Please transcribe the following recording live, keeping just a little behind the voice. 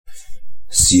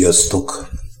Sziasztok!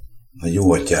 A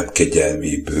jó atyám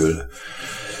kegyelméből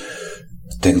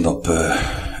tegnap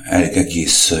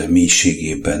egész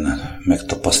mélységében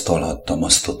megtapasztalhattam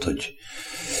azt, hogy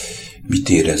mit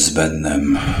érez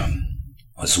bennem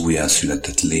az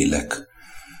újjászületett lélek,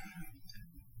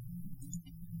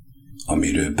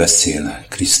 amiről beszél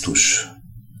Krisztus,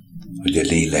 hogy a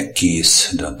lélek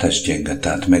kész, de a test gyenge.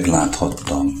 Tehát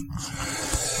megláthattam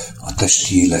a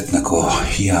testi életnek a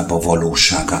hiába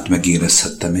valóságát,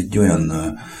 megérezhettem. Egy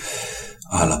olyan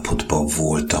állapotban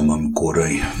voltam, amikor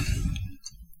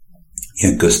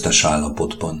ilyen köztes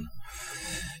állapotban,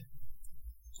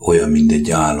 olyan, mint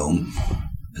egy álom.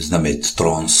 Ez nem egy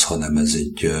transz, hanem ez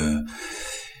egy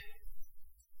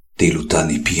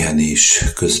délutáni pihenés.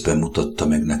 Közben mutatta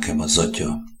meg nekem az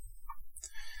Atya.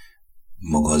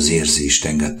 Maga az érzést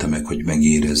engedte meg, hogy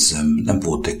megérezzem. Nem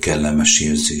volt egy kellemes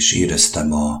érzés.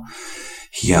 Éreztem a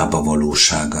hiába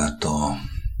valóságát a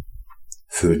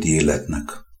földi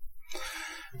életnek.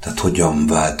 Tehát hogyan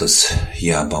vált az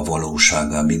hiába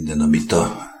valóságá minden, amit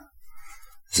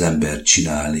az ember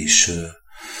csinál, és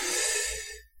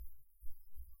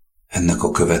ennek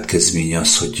a következménye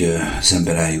az, hogy az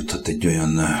ember eljuthat egy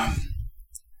olyan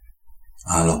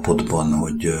állapotban,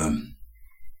 hogy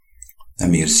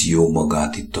nem érzi jó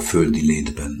magát itt a földi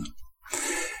létben.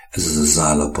 Ez az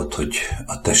állapot, hogy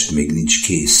a test még nincs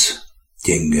kész,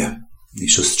 gyenge,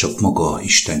 és az csak maga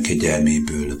Isten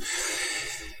kegyelméből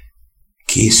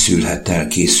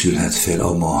készülhet fel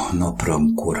a napra,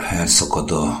 amikor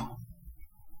elszakad a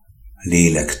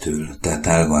lélektől, tehát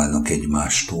elválnak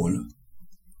egymástól,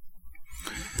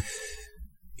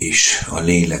 és a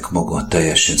lélek maga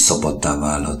teljesen szabaddá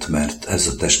válhat, mert ez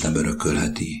a test nem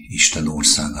örökölheti Isten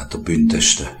országát, a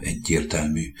bűnteste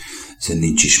egyértelmű, ezen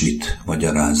nincs is mit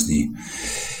magyarázni.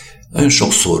 Nagyon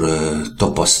sokszor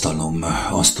tapasztalom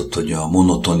azt, hogy a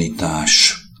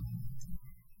monotonitás,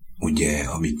 ugye,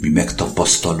 amit mi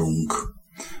megtapasztalunk,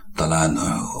 talán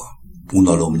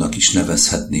unalomnak is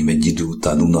nevezhetném, egy idő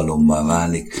után unalommá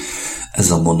válik.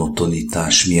 Ez a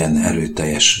monotonitás milyen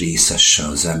erőteljes részese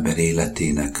az ember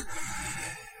életének.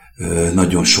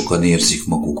 Nagyon sokan érzik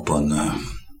magukban,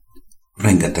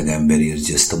 rengeteg ember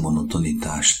érzi ezt a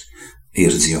monotonitást,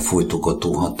 érzi a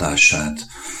folytogató hatását,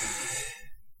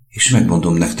 és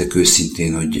megmondom nektek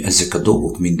őszintén, hogy ezek a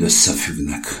dolgok mind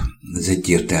összefüggnek. Ez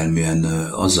egyértelműen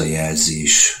az a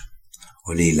jelzés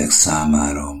a lélek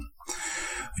számára,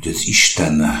 hogy az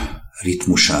Isten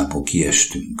ritmusából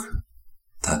kiestünk.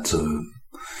 Tehát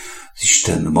az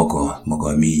Isten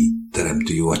maga mi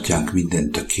teremtő jó atyánk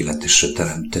minden tökéletesre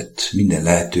teremtett, minden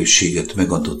lehetőséget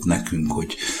megadott nekünk,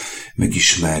 hogy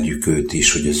megismerjük őt,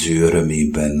 és hogy az ő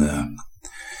örömében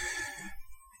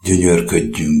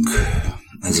gyönyörködjünk.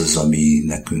 Ez az, ami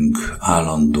nekünk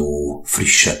állandó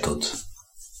frisset ad,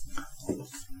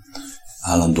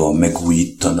 állandóan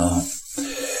megújítana,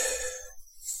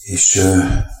 és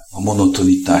a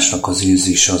monotonitásnak az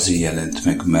érzése azért jelent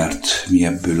meg, mert mi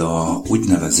ebből a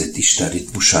úgynevezett Isten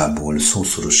ritmusából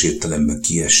szószoros értelemben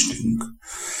kiestünk,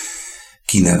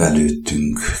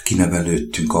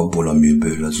 kinevelődtünk abból,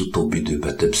 amiből az utóbbi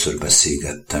időben többször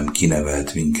beszélgettem,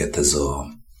 kinevelt minket ez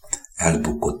a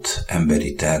elbukott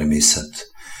emberi természet,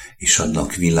 és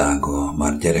annak világa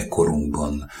már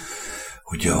gyerekkorunkban,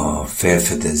 hogy a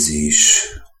felfedezés,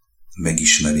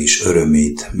 megismerés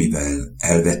örömét, mivel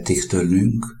elvették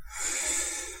tőlünk,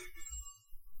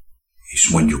 és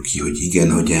mondjuk ki, hogy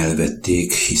igen, hogy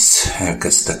elvették, hisz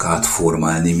elkezdtek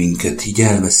átformálni minket, így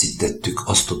elveszítettük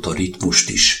azt ott a ritmust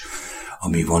is,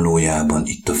 ami valójában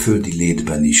itt a földi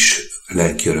létben is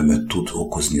lelki örömet tud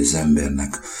okozni az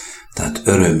embernek. Tehát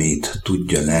örömét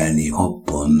tudja lelni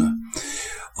abban,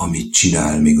 amit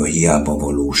csinál még a hiába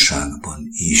valóságban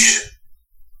is.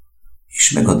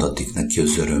 És megadatik neki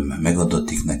az öröm,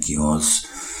 megadatik neki az,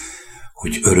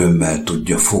 hogy örömmel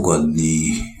tudja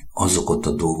fogadni azokat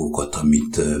a dolgokat,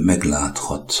 amit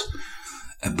megláthat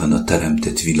ebben a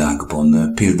teremtett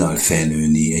világban. Például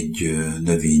felnőni egy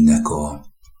növénynek a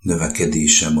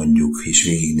növekedése mondjuk, és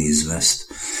végignézve ezt,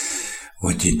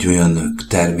 vagy egy olyan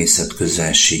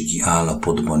természetközelségi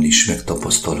állapotban is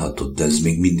megtapasztalhatod, de ez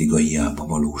még mindig a hiába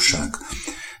valóság.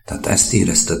 Tehát ezt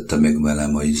éreztette meg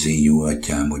velem az én jó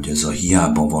atyám, hogy ez a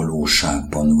hiába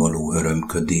valóságban való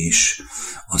örömködés,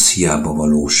 az hiába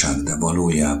valóság, de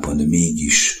valójában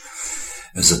mégis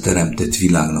ez a teremtett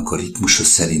világnak a ritmusa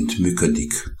szerint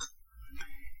működik,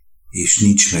 és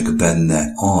nincs meg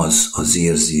benne az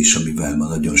érzés, amivel ma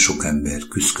nagyon sok ember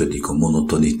küszködik, a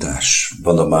monotonitás.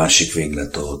 Van a másik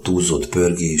véglet, a túlzott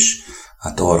pörgés,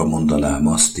 hát arra mondanám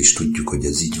azt, és tudjuk, hogy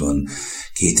ez így van,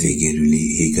 két végérű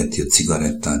égeti a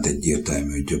cigarettát,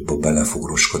 egyértelmű, hogy abba bele fog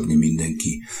roskodni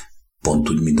mindenki. pont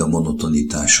úgy, mint a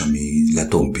monotonitás, ami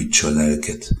letompítsa a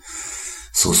lelket.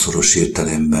 Szószoros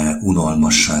értelemben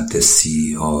unalmassá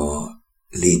teszi a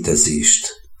létezést.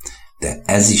 De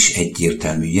ez is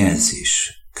egyértelmű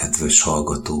jelzés, kedves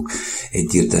hallgatók,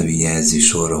 egyértelmű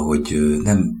jelzés arra, hogy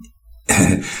nem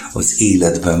az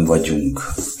életben vagyunk.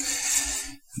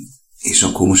 És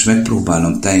akkor most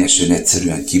megpróbálom teljesen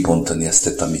egyszerűen kibontani ezt,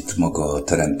 amit maga a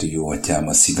Teremtő Jóatyám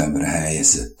a szívemre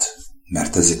helyezett.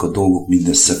 Mert ezek a dolgok mind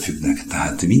összefüggnek.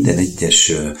 Tehát minden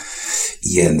egyes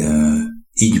ilyen,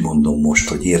 így mondom most,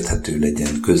 hogy érthető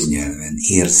legyen köznyelven,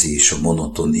 érzés, a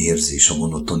monoton érzés, a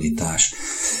monotonitás,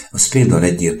 az például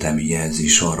egyértelmű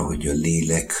jelzés arra, hogy a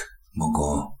lélek,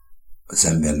 maga az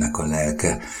embernek a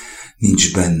lelke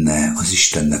nincs benne az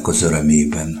Istennek az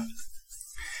örömében,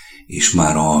 és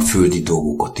már a földi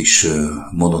dolgokat is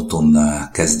monotonná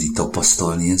kezdi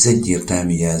tapasztalni. Ez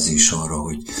egyértelmű jelzés arra,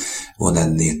 hogy van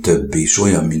ennél több, és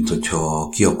olyan, mintha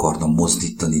ki akarna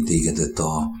mozdítani tégedet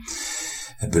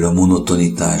ebből a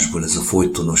monotonitásból, ez a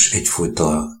folytonos,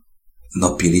 egyfajta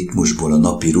napi ritmusból, a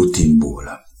napi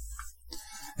rutinból.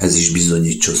 Ez is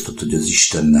bizonyítsa azt, hogy az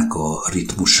Istennek a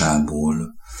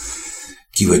ritmusából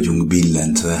ki vagyunk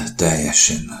billentve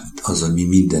teljesen. Az, ami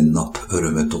minden nap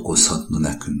örömet okozhatna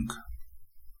nekünk.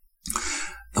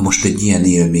 Na most egy ilyen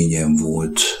élményem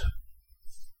volt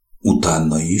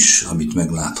utána is, amit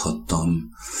megláthattam,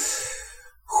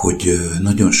 hogy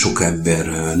nagyon sok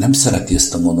ember nem szereti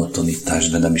ezt a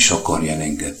monotonitást, de nem is akarja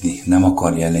elengedni. Nem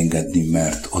akarja elengedni,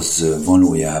 mert az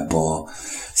valójában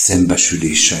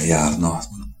szembesüléssel járna,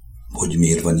 hogy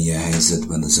miért van ilyen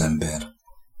helyzetben az ember.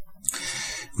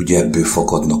 Ugye ebből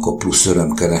fakadnak a plusz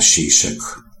örömkeresések,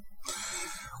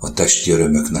 a testi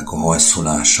örömöknek a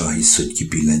hajszolása, hisz, hogy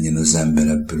kibillenjen az ember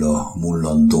ebből a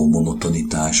mullandó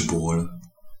monotonitásból.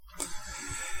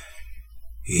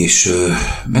 És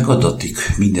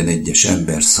megadatik minden egyes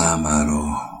ember számára,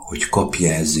 hogy kap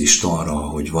jelzést arra,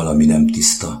 hogy valami nem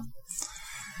tiszta.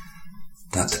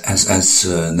 Tehát ez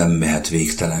nem mehet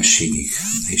végtelenségig,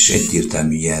 és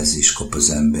egyértelmű jelzést kap az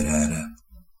ember erre.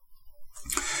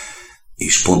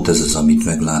 És pont ez az, amit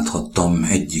megláthattam.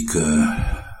 Egyik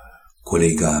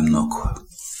kollégámnak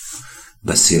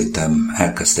beszéltem,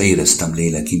 éreztem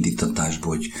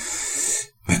lélekindítatásból, hogy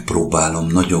megpróbálom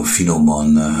nagyon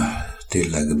finoman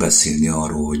tényleg beszélni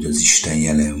arról, hogy az Isten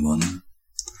jelen van.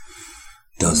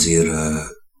 De azért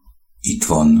itt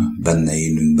van, benne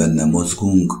élünk, benne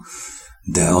mozgunk,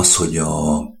 de az, hogy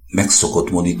a megszokott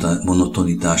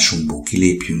monotonitásunkból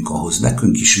kilépjünk, ahhoz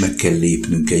nekünk is meg kell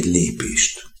lépnünk egy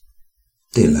lépést.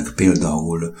 Tényleg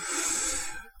például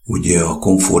ugye a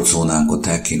komfortzónánkat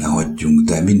el kéne hagyjunk,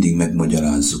 de mindig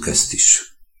megmagyarázzuk ezt is.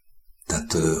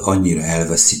 Tehát annyira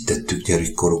elveszítettük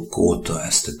gyerekkorunk óta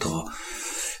ezt a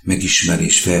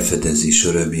megismerés, felfedezés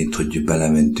örömét, hogy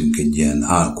belementünk egy ilyen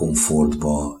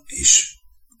álkomfortba, és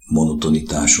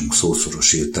monotonitásunk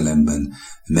szószoros értelemben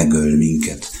megöl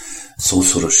minket.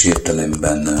 Szószoros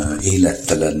értelemben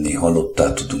élettelenné,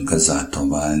 halottá tudunk ezáltal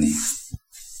válni.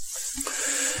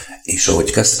 És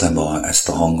ahogy kezdtem ezt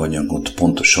a hanganyagot,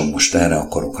 pontosan most erre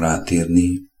akarok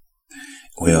rátérni,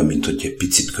 olyan, mint hogy egy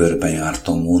picit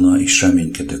körbejártam volna, és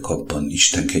reménykedek abban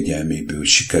Isten kegyelméből, hogy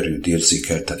sikerült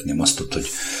érzékeltetnem azt, hogy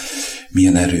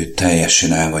milyen erőt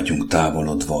teljesen el vagyunk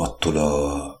távolodva attól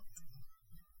a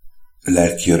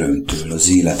lelki örömtől, az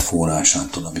élet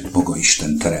forrásától, amit maga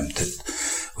Isten teremtett,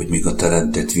 hogy még a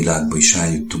teremtett világba is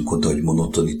eljuttunk oda, hogy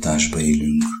monotonitásba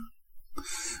élünk,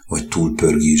 vagy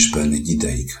túlpörgésben egy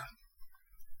ideig.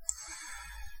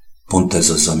 Pont ez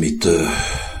az, amit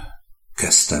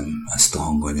kezdtem, ezt a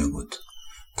hanganyagot.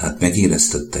 Tehát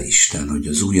megéreztette Isten, hogy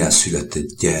az újjászületett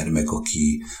gyermek,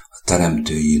 aki a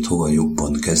teremtőjét hova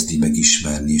jobban kezdi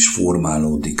megismerni, és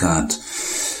formálódik át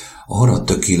arra a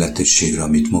tökéletességre,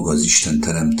 amit maga az Isten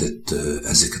teremtett,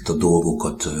 ezeket a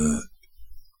dolgokat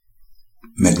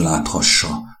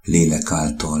megláthassa lélek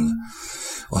által.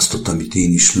 Azt, amit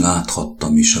én is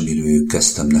láthattam, és amiről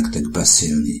kezdtem nektek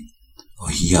beszélni. A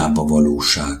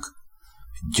hiábavalóság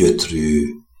gyötrő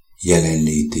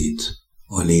jelenlétét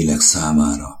a lélek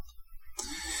számára.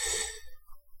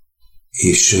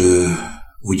 És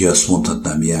ugye azt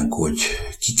mondhatnám ilyenkor, hogy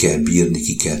ki kell bírni,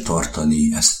 ki kell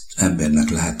tartani, ezt embernek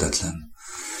lehetetlen.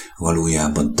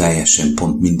 Valójában teljesen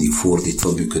pont mindig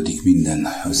fordítva működik minden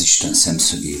az Isten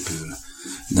szemszögéből.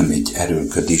 Nem egy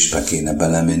erőlködésbe kéne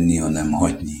belemenni, hanem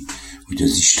hagyni, hogy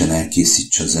az Isten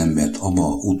elkészítse az embert abba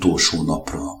utolsó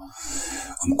napra,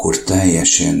 amikor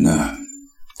teljesen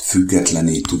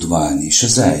függetlené tud válni, és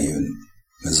ez eljön,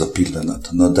 ez a pillanat.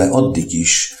 Na de addig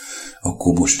is,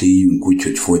 akkor most éljünk úgy,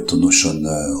 hogy folytonosan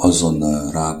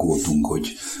azon rágódunk,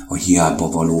 hogy a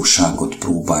hiábavalóságot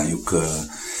próbáljuk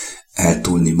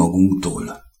eltolni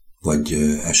magunktól? Vagy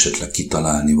esetleg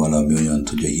kitalálni valami olyant,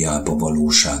 hogy a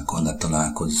hiábavalósággal ne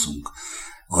találkozzunk.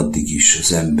 Addig is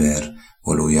az ember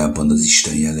valójában az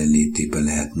Isten jelenlétében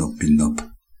lehet nap, mint nap.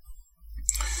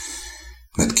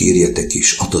 Mert kérjetek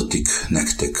és adatik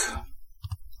nektek.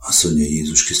 Azt mondja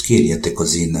Jézus Krisztus, kérjetek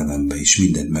az én nevembe, és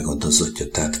mindent megad az Atya.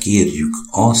 Tehát kérjük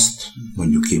azt,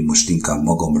 mondjuk én most inkább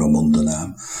magamra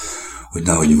mondanám, hogy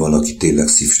nehogy valaki tényleg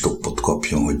szívstoppot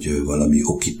kapjon, hogy valami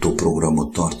okító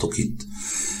programot tartok itt,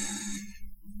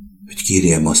 hogy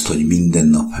kérjem azt, hogy minden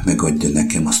nap megadja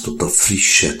nekem azt ott a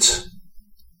frisset,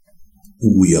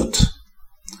 újat,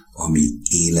 ami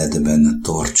életben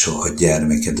tartsa a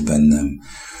gyermeket bennem.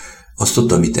 Azt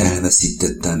ott, amit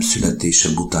elveszítettem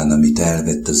születésem után, amit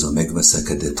elvett ez a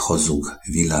megveszekedett hazug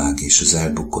világ és az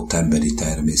elbukott emberi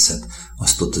természet,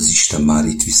 azt ott az Isten már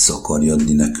itt vissza akarja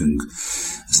adni nekünk.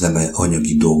 Ez nem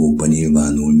anyagi dolgokban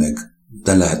nyilvánul meg,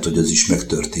 de lehet, hogy az is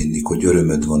megtörténik, hogy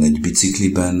örömöd van egy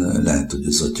bicikliben, lehet, hogy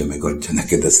az Atya megadja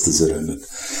neked ezt az örömöt.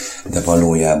 De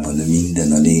valójában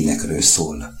minden a lélekről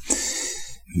szól.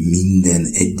 Minden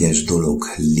egyes dolog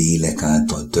lélek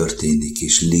által történik,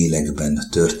 és lélekben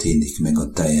történik meg a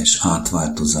teljes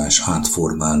átváltozás,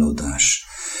 átformálódás.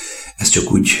 Ez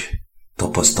csak úgy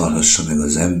tapasztalhassa meg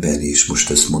az ember, és most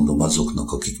ezt mondom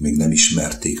azoknak, akik még nem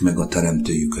ismerték meg a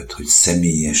teremtőjüket, hogy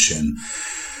személyesen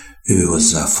ő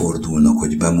hozzá fordulnak,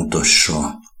 hogy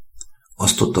bemutassa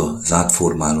azt ott az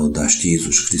átformálódást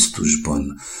Jézus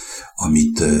Krisztusban,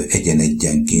 amit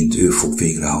egyen-egyenként ő fog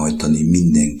végrehajtani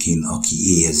mindenkin, aki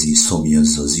éhezi,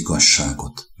 szomjazza az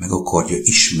igazságot, meg akarja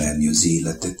ismerni az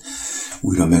életet,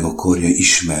 újra meg akarja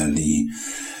ismerni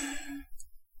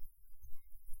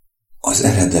az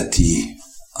eredeti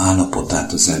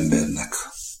állapotát az embernek,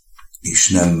 és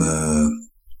nem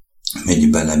megy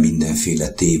bele mindenféle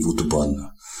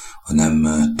tévútban,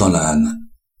 hanem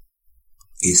talán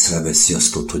észreveszi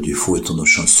azt ott, hogy ő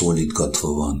folytonosan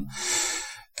szólítgatva van.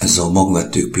 Ez a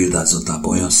magvetők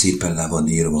példázatában olyan szépen le van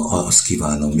írva, azt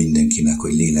kívánom mindenkinek,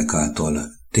 hogy lélek által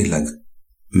tényleg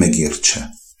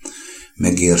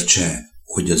megértse,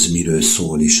 hogy az miről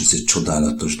szól, és ez egy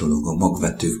csodálatos dolog. A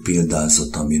magvetők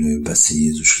példázata, amiről beszél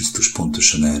Jézus Krisztus,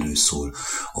 pontosan erről szól.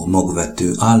 A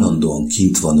magvető állandóan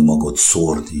kint van magot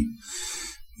szórni.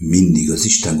 Mindig az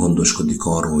Isten gondoskodik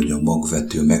arról, hogy a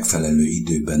magvető megfelelő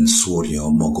időben szórja a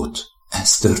magot.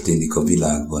 Ez történik a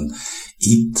világban.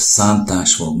 Itt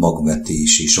szántás van,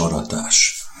 magvetés és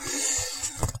aratás.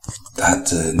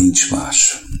 Tehát nincs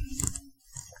más.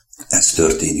 Ez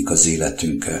történik az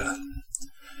életünkkel.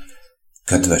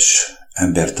 Kedves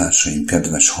embertársaim,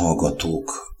 kedves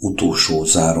hallgatók, utolsó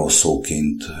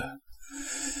zárószóként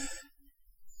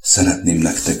szeretném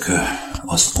nektek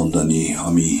azt mondani,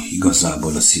 ami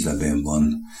igazából a szívemben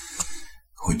van,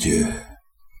 hogy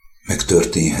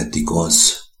megtörténhetik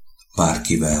az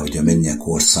bárkivel, hogy a mennyek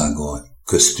országa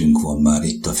köztünk van már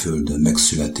itt a földön,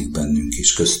 megszületik bennünk,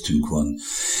 és köztünk van.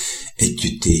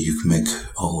 Együtt éljük meg,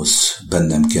 ahhoz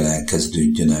bennem kell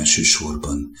elkezdődjön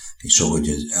elsősorban, és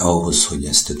ahhoz, hogy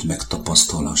ezt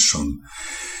megtapasztalhassam,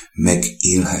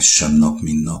 megélhessem nap,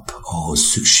 mint nap, ahhoz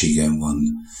szükségem van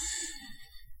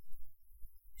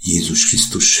Jézus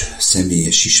Krisztus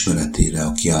személyes ismeretére,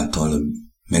 aki által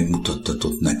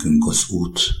megmutattatott nekünk az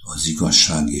út, az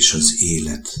igazság és az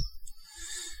élet.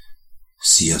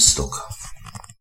 Sziasztok!